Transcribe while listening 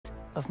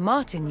of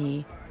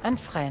Martigny and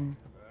Fresnes.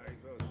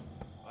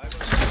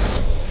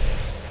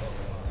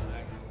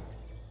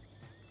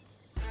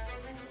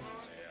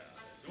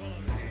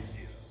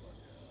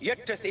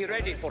 Yetteth he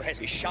ready for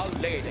his shall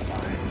lay the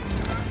yard.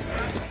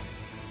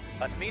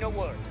 But mean a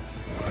word.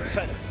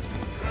 Feather.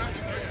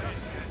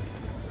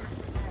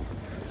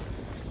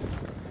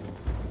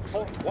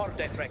 Fort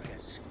guarde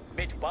freques,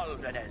 mid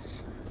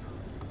baldenes.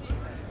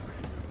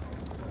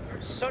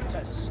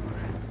 Certes.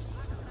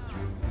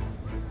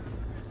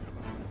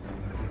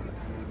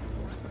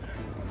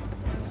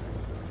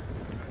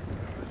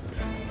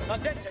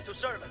 Andente to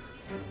servant.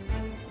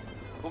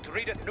 Ut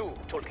readeth nu,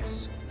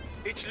 Tulkis.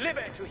 Ich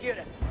live to hear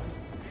it.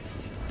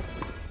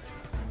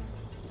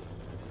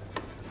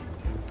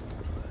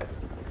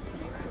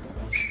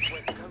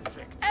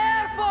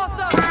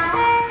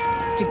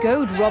 To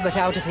goad Robert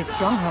out of his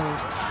stronghold,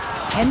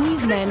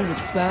 Henry's men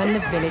would burn the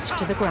village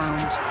to the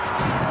ground.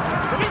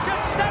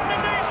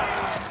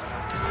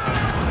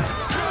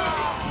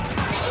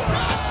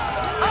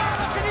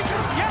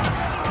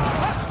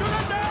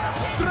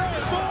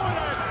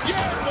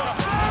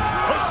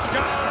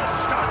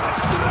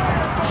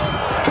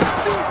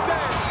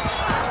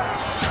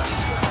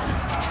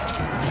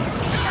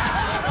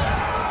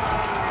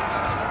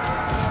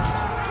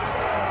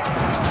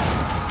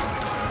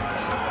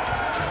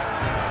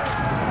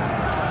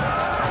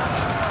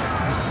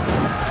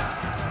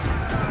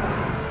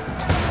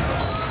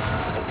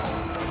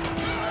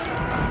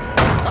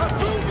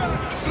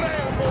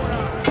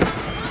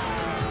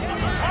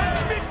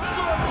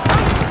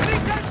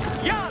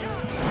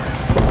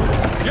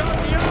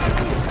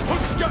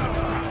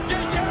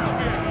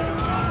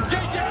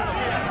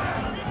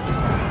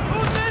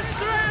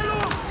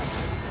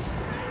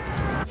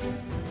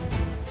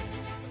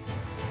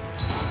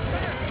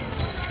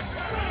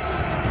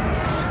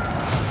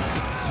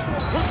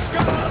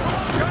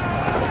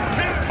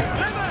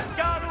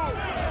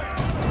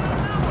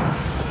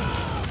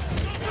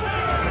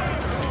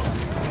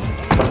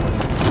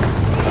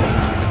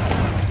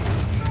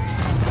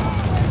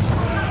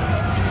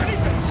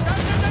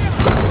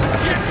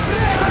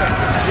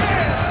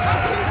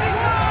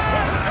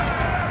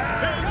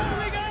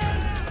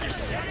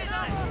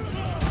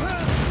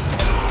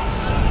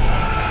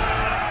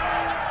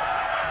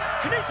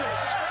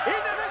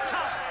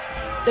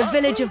 The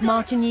village of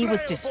Martigny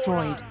was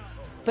destroyed,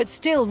 but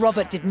still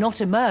Robert did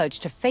not emerge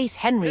to face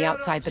Henry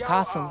outside the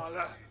castle.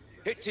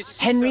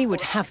 Henry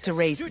would have to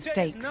raise the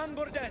stakes.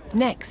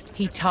 Next,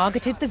 he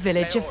targeted the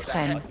village of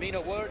Fresnes.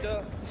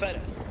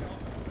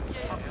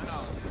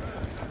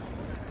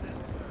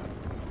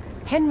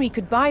 Henry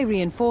could buy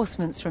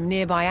reinforcements from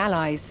nearby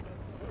allies,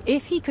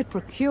 if he could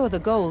procure the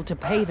gold to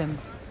pay them.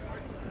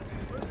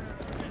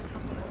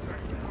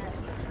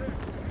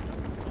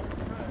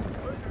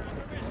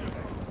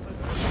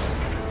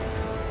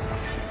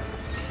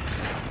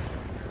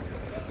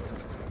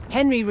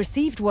 Henry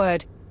received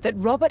word that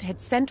Robert had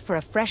sent for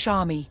a fresh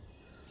army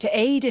to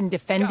aid in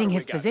defending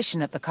his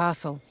position at the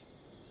castle.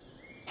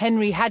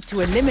 Henry had to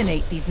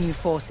eliminate these new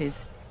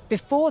forces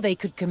before they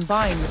could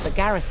combine with the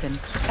garrison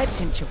at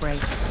Tinchebray.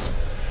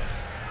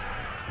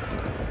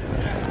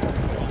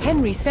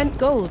 Henry sent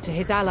gold to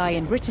his ally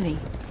in Brittany,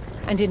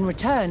 and in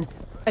return,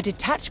 a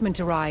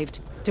detachment arrived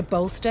to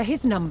bolster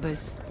his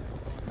numbers.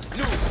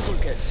 Nu,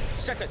 Tulkes,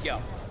 setet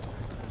ja.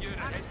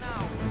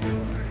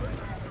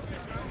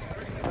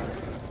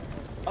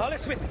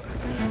 Alles with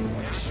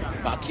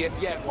Bakiet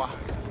Yewa.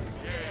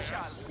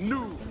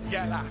 Nu,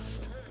 ye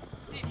last.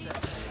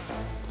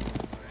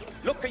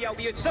 Look at you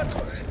be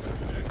exerters.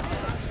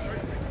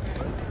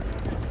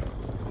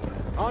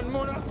 On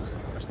Mona.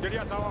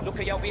 Look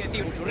at you be a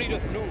deal to read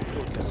it nu,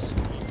 Tulkes.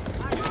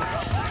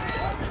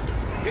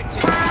 It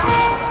is.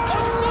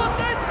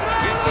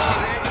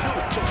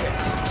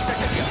 Tulkes,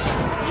 second year.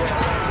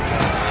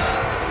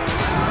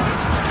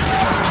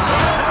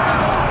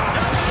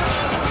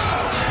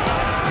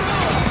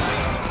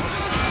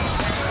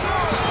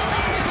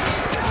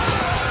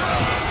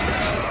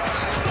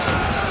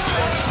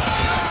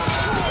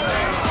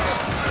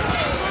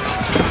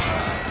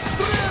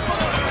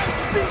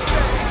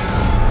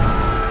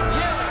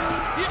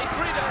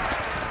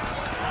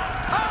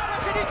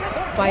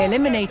 By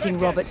eliminating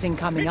Robert's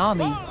incoming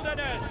army,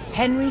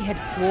 Henry had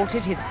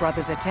thwarted his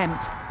brother's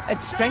attempt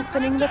at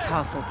strengthening the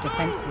castle's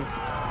defenses.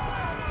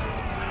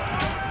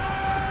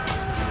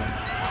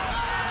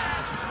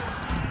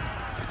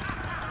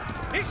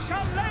 He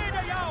shall lay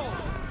the yow!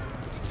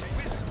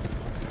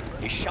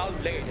 He shall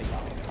lay the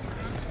yow.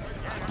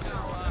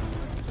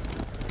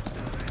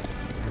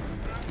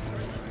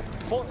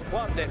 Fort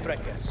guarde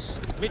freques,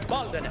 mid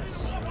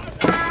baldenes.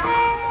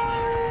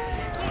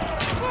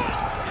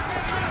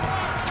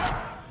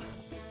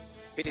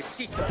 It is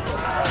secret.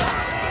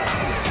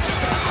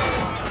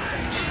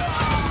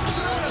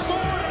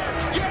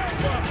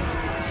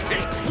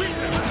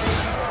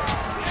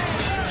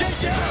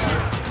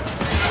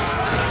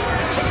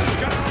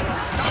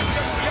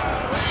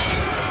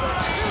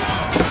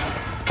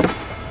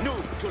 Nu,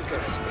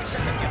 Tulkes,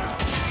 second year.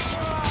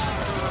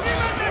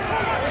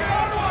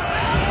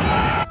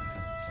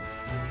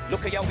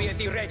 Look at you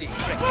be ready.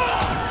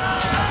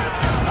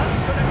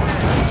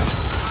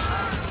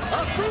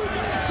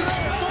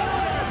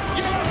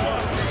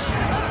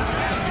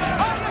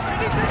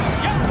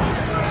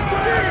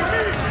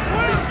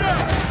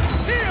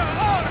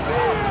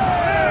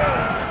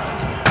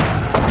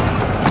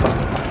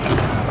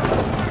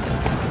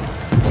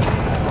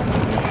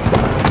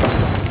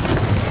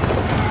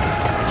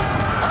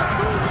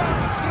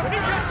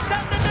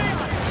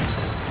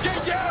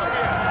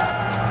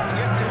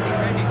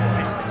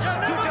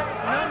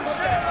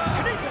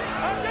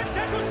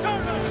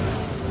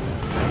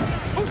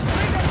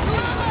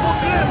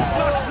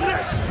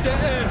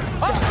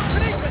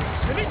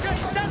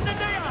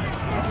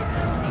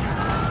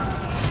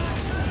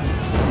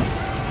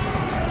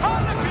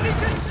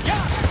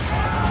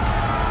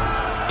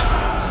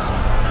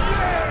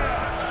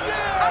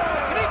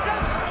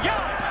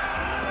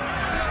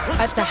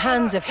 At the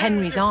hands of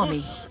Henry's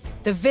army,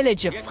 the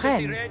village of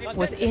Fresnes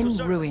was in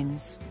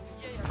ruins.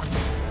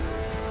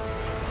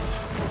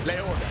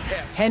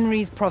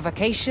 Henry's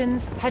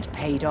provocations had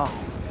paid off.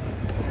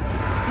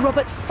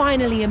 Robert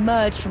finally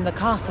emerged from the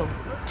castle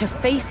to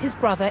face his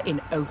brother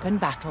in open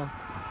battle.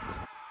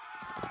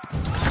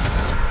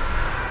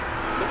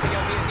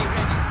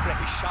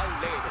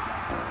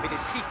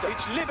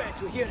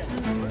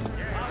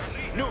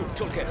 Nu,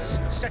 Tulkes,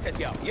 sättet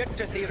jag.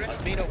 Jättetire.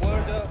 Att mina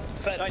wörder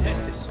färd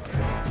hästis.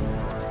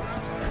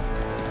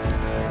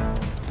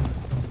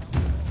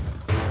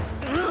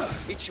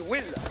 It's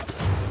will.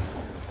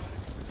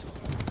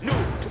 Nu,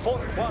 to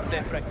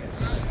fortfarande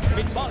fräckes.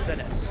 Mit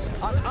baldenes.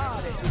 Att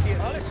are to hear.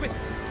 Alles vitt.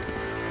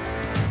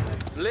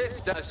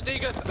 Lista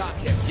stiget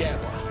backen.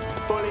 Jävla.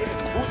 Följ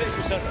fuse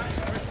to serve.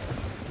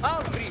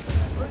 Aldrig.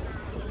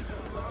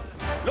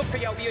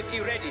 Look jag vid I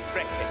ready,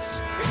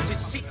 fräckes. It is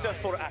sitter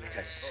for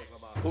actors.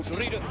 Ut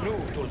readeth nu,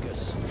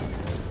 Tulkes.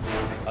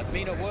 Att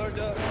mina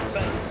wörder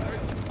färd.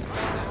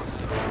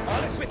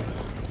 Alles vitt.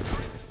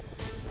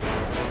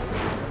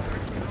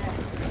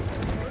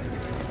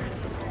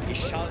 He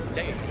shall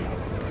lay.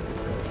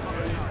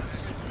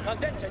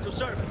 Andente to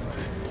serve.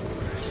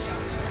 He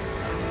shall.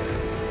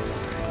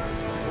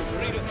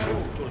 Ut readeth nu,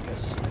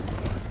 Tulkes.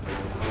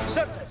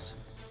 Certes.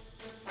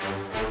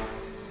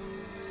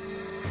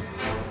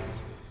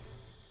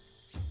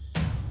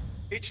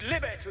 It's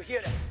live to hear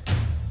it.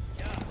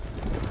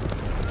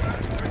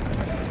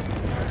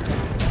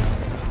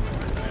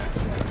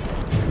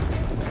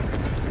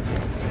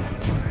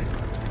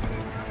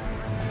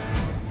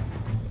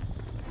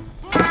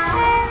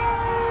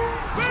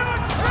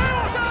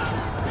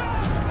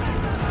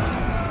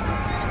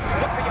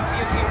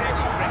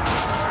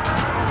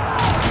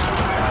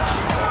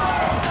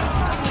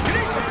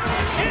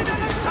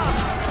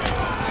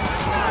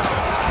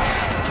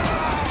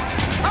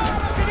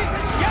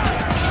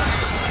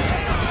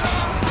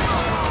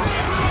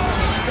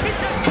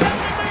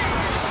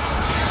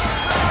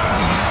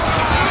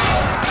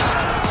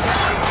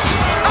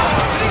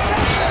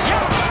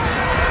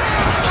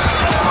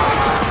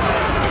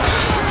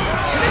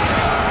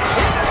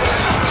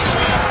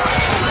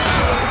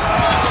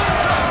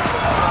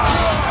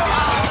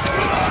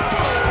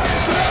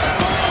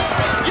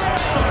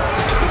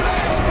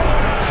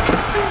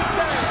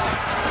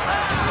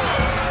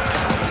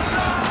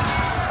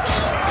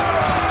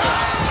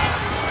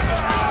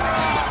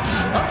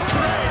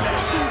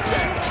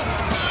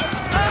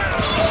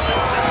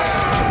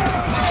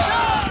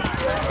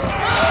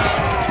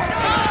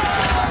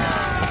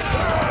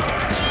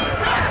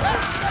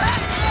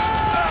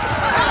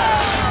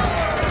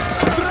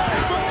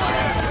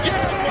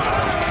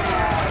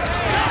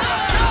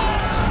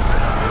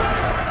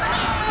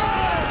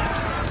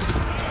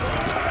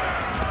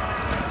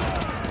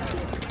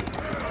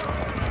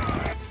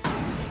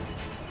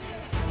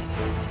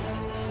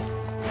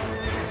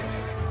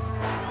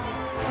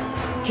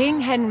 King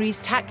Henry's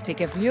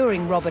tactic of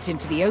luring Robert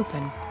into the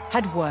open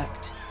had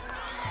worked.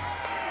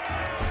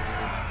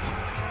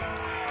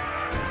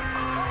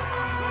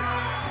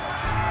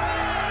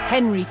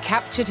 Henry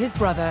captured his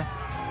brother,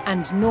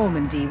 and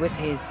Normandy was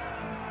his.